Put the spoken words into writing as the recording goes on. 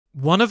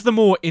One of the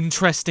more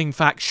interesting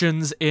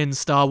factions in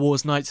Star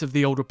Wars Knights of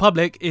the Old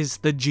Republic is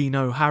the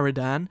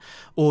GenoHaradan,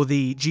 or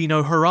the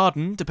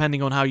GenoHaradan,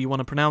 depending on how you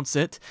want to pronounce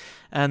it,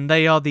 and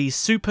they are the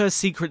super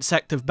secret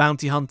sect of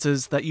bounty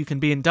hunters that you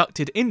can be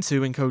inducted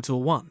into in KOTOR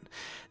 1.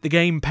 The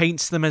game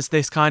paints them as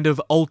this kind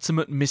of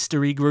ultimate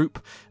mystery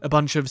group, a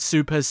bunch of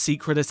super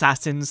secret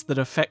assassins that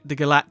affect the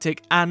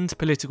galactic and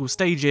political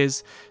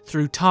stages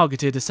through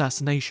targeted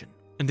assassination.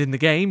 And in the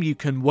game, you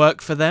can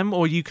work for them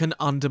or you can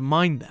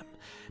undermine them.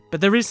 But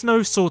there is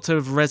no sort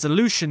of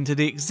resolution to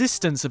the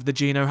existence of the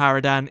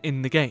GenoHaradan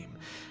in the game.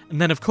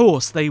 And then of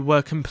course they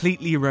were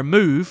completely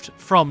removed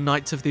from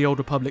Knights of the Old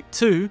Republic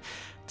 2,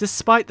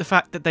 despite the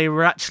fact that they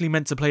were actually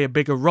meant to play a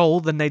bigger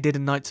role than they did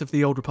in Knights of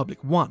the Old Republic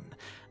 1,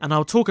 and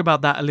I'll talk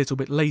about that a little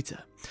bit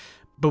later.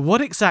 But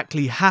what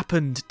exactly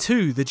happened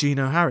to the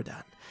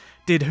GenoHaradan?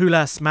 Did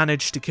Hulas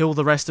manage to kill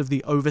the rest of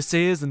the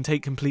Overseers and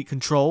take complete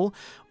control,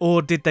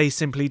 or did they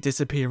simply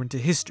disappear into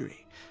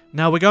history?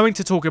 Now we're going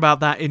to talk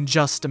about that in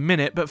just a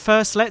minute, but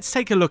first let's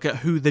take a look at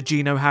who the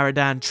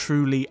GenoHaradan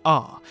truly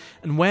are,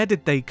 and where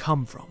did they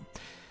come from?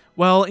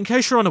 Well, in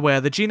case you're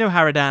unaware, the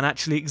GenoHaradan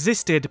actually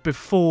existed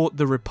before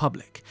the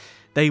Republic.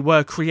 They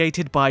were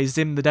created by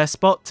Zim the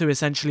Despot to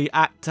essentially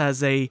act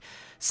as a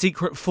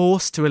secret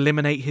force to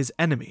eliminate his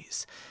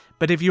enemies.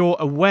 But if you're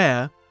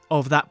aware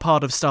of that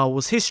part of Star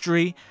Wars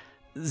history,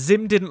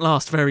 Zim didn't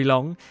last very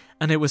long,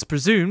 and it was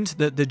presumed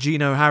that the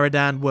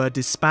GenoHaradan were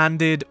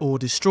disbanded or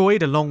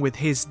destroyed along with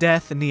his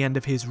death and the end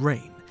of his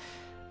reign.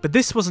 But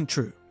this wasn't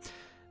true.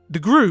 The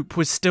group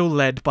was still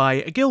led by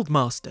a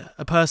guildmaster,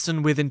 a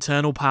person with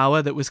internal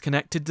power that was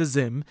connected to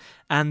Zim,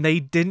 and they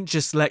didn't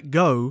just let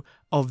go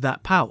of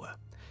that power.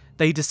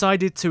 They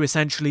decided to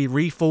essentially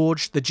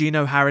reforge the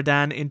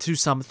GenoHaradan into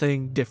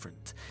something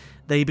different.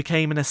 They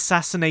became an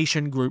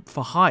assassination group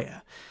for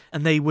hire,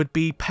 and they would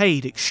be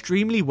paid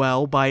extremely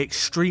well by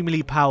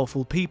extremely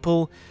powerful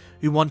people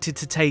who wanted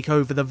to take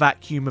over the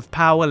vacuum of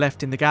power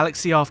left in the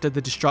galaxy after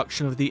the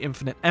destruction of the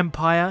Infinite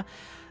Empire,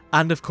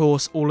 and of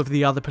course all of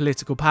the other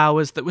political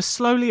powers that were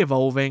slowly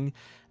evolving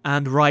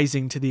and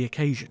rising to the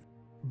occasion.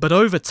 But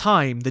over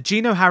time, the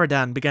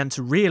GenoHaradan began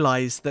to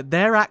realise that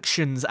their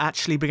actions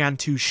actually began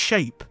to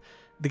shape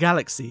the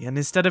galaxy, and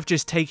instead of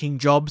just taking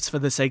jobs for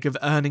the sake of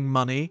earning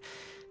money,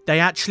 they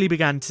actually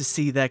began to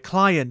see their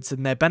clients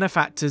and their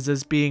benefactors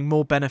as being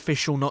more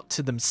beneficial not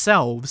to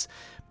themselves,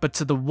 but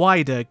to the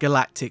wider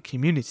galactic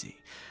community.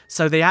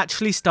 So they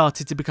actually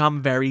started to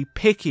become very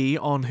picky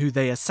on who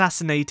they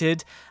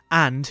assassinated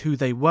and who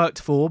they worked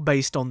for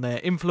based on their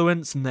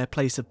influence and their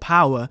place of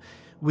power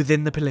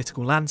within the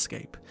political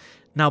landscape.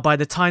 Now, by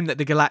the time that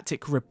the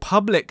Galactic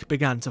Republic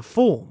began to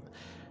form,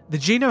 the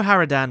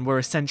GenoHaradan were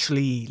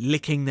essentially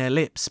licking their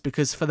lips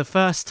because for the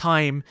first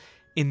time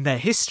in their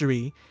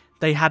history,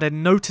 they had a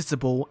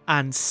noticeable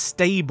and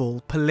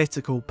stable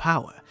political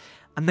power.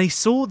 And they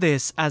saw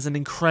this as an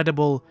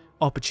incredible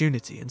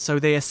opportunity, and so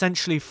they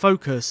essentially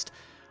focused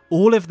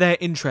all of their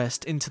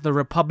interest into the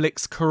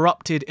Republic's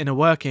corrupted inner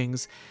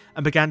workings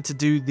and began to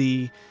do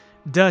the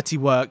dirty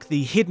work,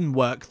 the hidden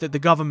work that the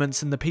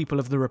governments and the people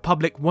of the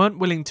Republic weren't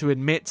willing to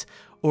admit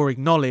or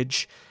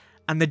acknowledge.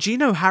 And the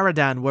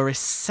GenoHaradan were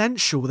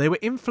essential, they were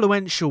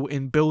influential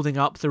in building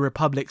up the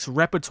Republic's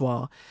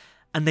repertoire,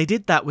 and they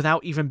did that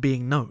without even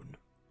being known.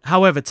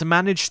 However, to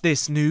manage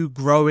this new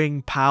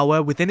growing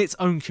power within its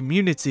own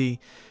community,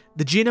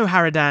 the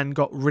GenoHaradan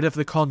got rid of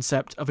the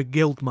concept of a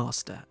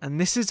guildmaster, and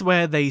this is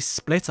where they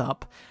split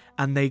up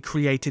and they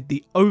created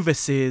the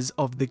overseers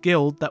of the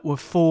guild that were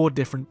 4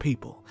 different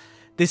people.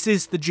 This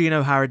is the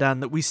GenoHaradan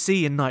that we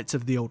see in Knights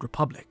of the Old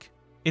Republic.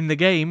 In the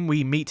game,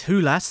 we meet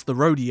Hulas, the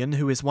Rodian,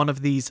 who is one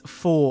of these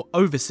 4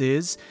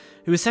 overseers,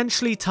 who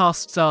essentially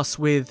tasks us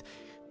with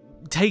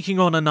taking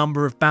on a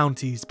number of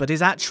bounties, but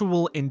his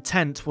actual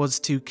intent was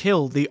to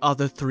kill the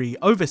other 3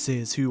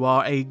 overseers, who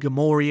are a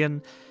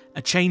Gamorrean,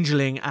 a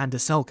Changeling, and a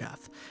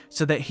Selkath,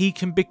 so that he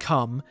can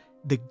become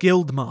the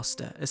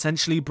Guildmaster,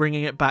 essentially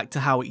bringing it back to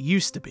how it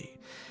used to be.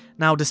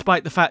 Now,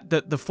 despite the fact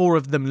that the 4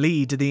 of them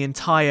lead the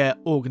entire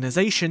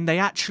organisation, they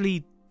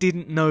actually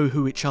didn't know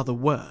who each other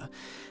were.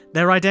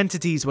 Their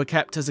identities were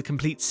kept as a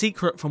complete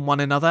secret from one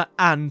another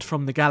and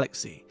from the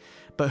galaxy,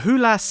 but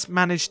Hulas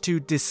managed to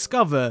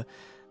discover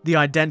the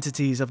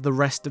identities of the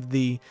rest of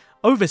the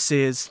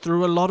overseers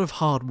through a lot of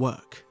hard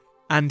work.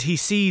 And he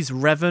sees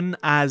Revan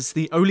as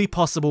the only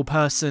possible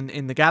person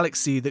in the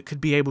galaxy that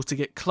could be able to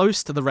get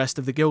close to the rest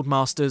of the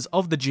guildmasters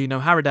of the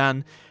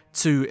GenoHaradan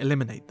to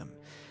eliminate them.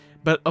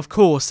 But of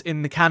course,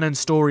 in the canon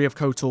story of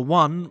KOTOR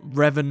 1,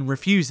 Revan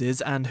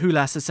refuses, and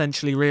Hulas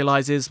essentially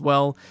realizes,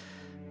 well,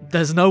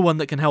 there's no one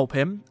that can help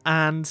him,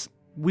 and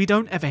we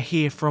don't ever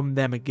hear from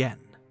them again.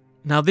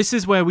 Now this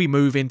is where we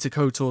move into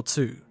KOTOR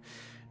 2.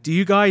 Do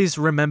you guys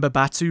remember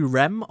Batu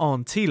Rem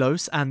on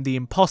Telos and the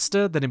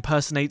imposter that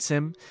impersonates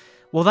him?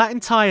 Well, that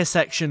entire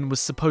section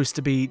was supposed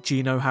to be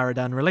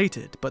GenoHaradan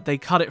related, but they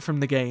cut it from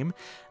the game,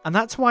 and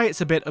that's why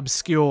it's a bit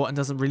obscure and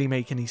doesn't really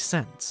make any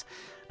sense.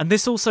 And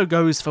this also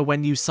goes for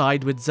when you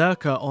side with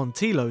Zerka on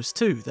Telos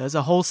too. There's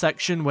a whole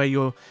section where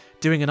you're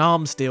doing an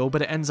arms deal,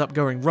 but it ends up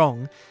going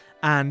wrong,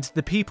 and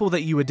the people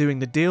that you were doing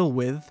the deal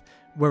with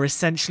were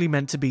essentially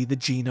meant to be the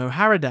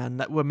GenoHaradan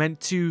that were meant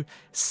to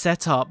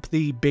set up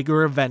the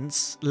bigger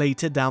events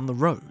later down the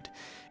road.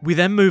 We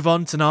then move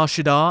on to Nar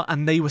Shaddaa,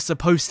 and they were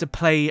supposed to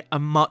play a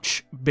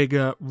much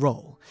bigger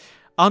role.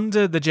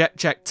 Under the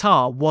Jek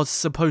Tar was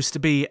supposed to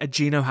be a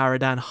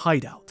GenoHaradan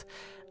hideout,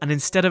 and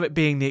instead of it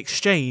being the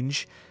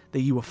exchange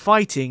that you were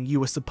fighting, you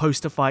were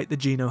supposed to fight the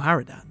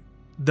GenoHaradan.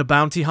 The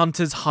bounty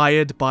hunters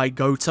hired by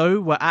Goto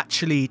were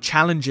actually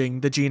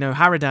challenging the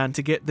GenoHaradan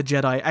to get the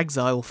Jedi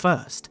exile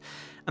first.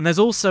 And there's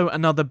also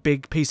another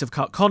big piece of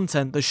cut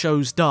content that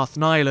shows Darth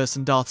Nihilus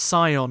and Darth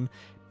Sion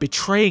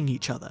betraying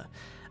each other.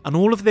 And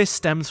all of this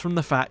stems from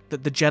the fact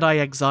that the Jedi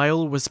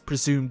exile was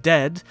presumed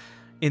dead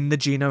in the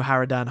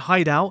GenoHaradan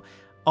hideout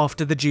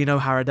after the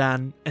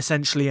GenoHaradan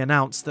essentially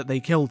announced that they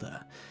killed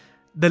her.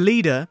 The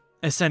leader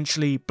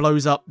essentially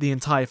blows up the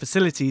entire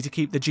facility to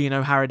keep the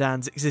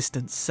GenoHaradan's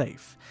existence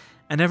safe,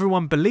 and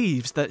everyone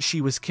believes that she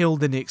was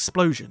killed in the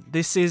explosion.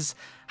 This is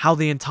how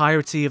the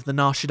entirety of the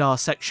Nar Shaddaa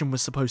section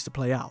was supposed to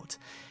play out.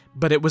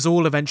 But it was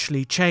all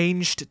eventually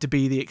changed to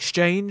be the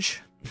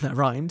exchange, that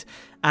rhymed,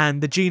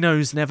 and the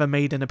Genos never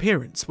made an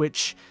appearance,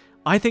 which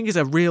I think is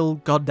a real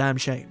goddamn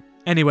shame.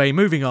 Anyway,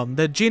 moving on,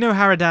 the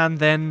GenoHaradan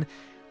then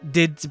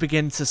did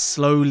begin to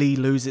slowly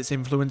lose its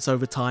influence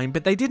over time,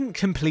 but they didn't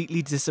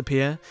completely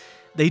disappear.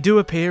 They do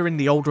appear in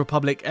the Old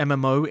Republic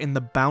MMO in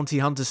the Bounty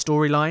Hunter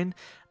storyline.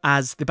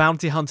 As the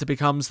Bounty Hunter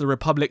becomes the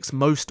Republic's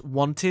most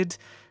wanted,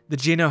 the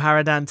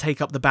GenoHaradan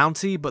take up the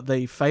bounty, but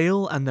they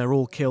fail and they're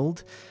all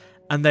killed.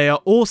 And they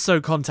are also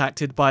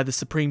contacted by the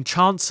Supreme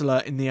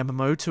Chancellor in the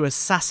MMO to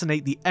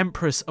assassinate the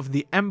Empress of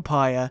the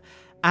Empire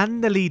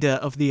and the leader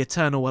of the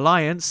Eternal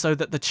Alliance so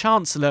that the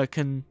Chancellor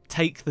can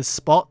take the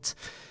spot.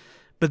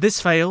 But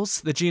this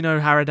fails. The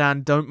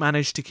GenoHaradan don't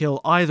manage to kill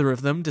either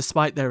of them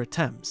despite their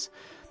attempts.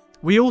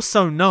 We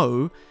also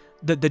know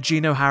that the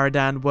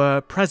GenoHaradan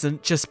were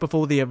present just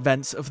before the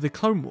events of the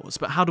Clone Wars,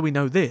 but how do we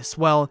know this?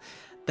 Well,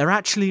 they're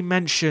actually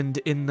mentioned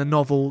in the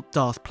novel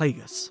Darth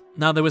Plagueis.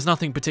 Now, there was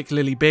nothing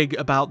particularly big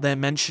about their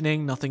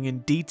mentioning, nothing in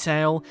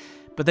detail,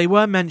 but they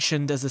were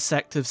mentioned as a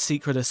sect of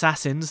secret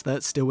assassins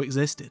that still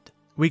existed.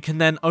 We can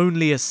then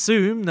only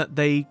assume that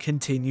they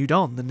continued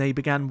on, and they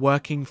began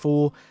working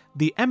for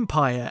the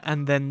Empire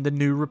and then the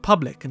New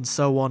Republic and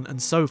so on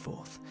and so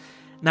forth.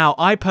 Now,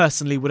 I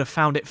personally would have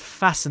found it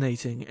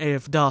fascinating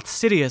if Darth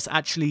Sidious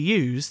actually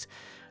used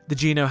the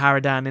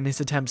GenoHaradan in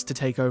his attempts to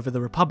take over the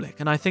Republic,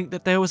 and I think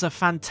that there was a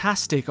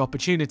fantastic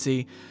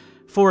opportunity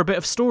for a bit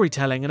of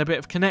storytelling and a bit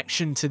of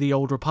connection to the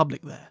Old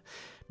Republic there.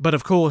 But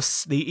of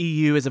course, the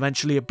EU is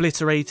eventually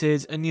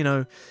obliterated, and you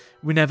know,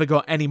 we never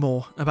got any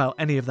more about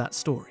any of that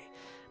story.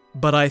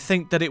 But I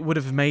think that it would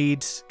have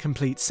made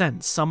complete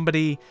sense.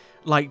 Somebody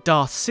like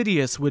Darth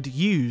Sidious would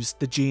use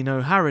the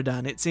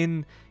GenoHaradan. It's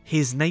in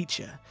his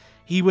nature.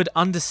 He would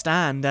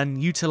understand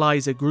and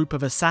utilize a group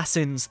of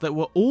assassins that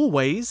were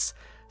always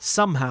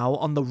somehow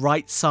on the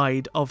right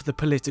side of the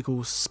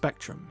political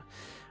spectrum.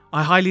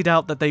 I highly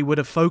doubt that they would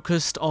have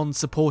focused on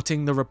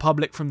supporting the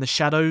Republic from the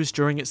shadows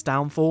during its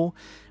downfall,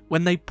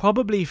 when they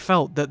probably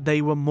felt that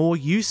they were more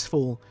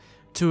useful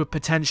to a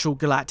potential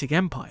galactic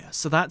empire.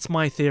 So that's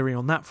my theory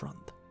on that front.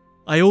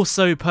 I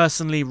also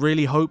personally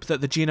really hope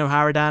that the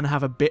GenoHaradan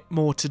have a bit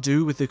more to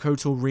do with the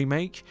KOTOR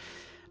Remake.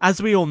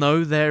 As we all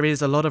know, there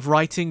is a lot of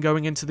writing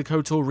going into the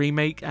KOTOR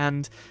Remake,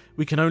 and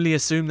we can only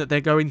assume that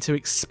they're going to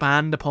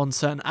expand upon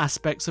certain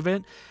aspects of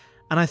it.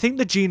 And I think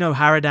the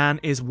GenoHaradan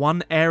is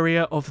one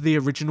area of the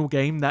original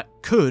game that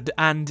could,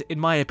 and in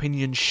my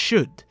opinion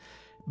should,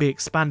 be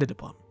expanded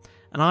upon.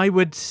 And I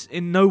would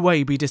in no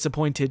way be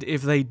disappointed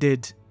if they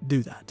did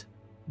do that.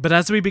 But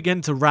as we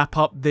begin to wrap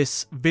up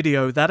this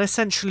video, that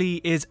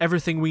essentially is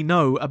everything we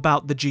know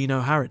about the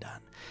GenoHaradan.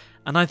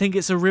 And I think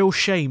it's a real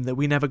shame that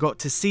we never got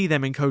to see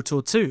them in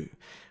KOTOR 2.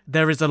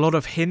 There is a lot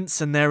of hints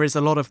and there is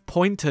a lot of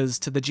pointers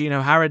to the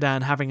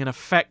GenoHaradan having an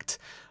effect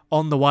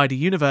on the wider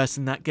universe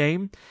in that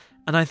game,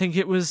 and I think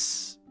it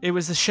was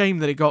a shame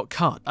that it got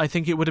cut. I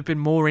think it would have been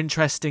more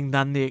interesting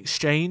than the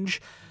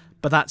exchange,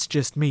 but that's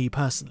just me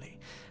personally.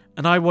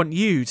 And I want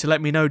you to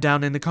let me know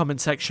down in the comment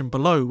section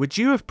below, would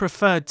you have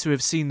preferred to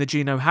have seen the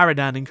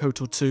GenoHaradan in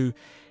KOTOR 2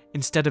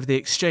 instead of the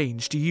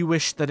exchange? Do you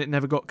wish that it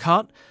never got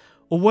cut?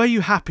 Or were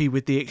you happy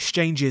with the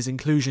exchange's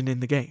inclusion in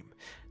the game?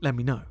 Let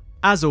me know.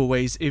 As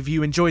always, if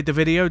you enjoyed the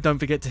video, don't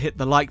forget to hit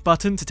the like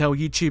button to tell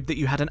YouTube that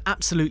you had an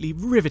absolutely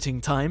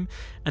riveting time,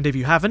 and if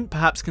you haven't,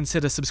 perhaps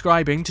consider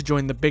subscribing to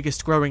join the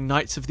biggest growing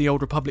Knights of the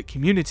Old Republic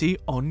community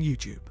on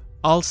YouTube.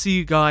 I'll see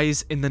you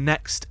guys in the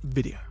next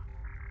video.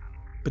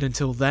 But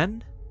until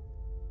then,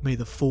 may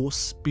the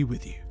Force be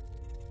with you.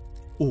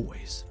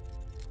 Always.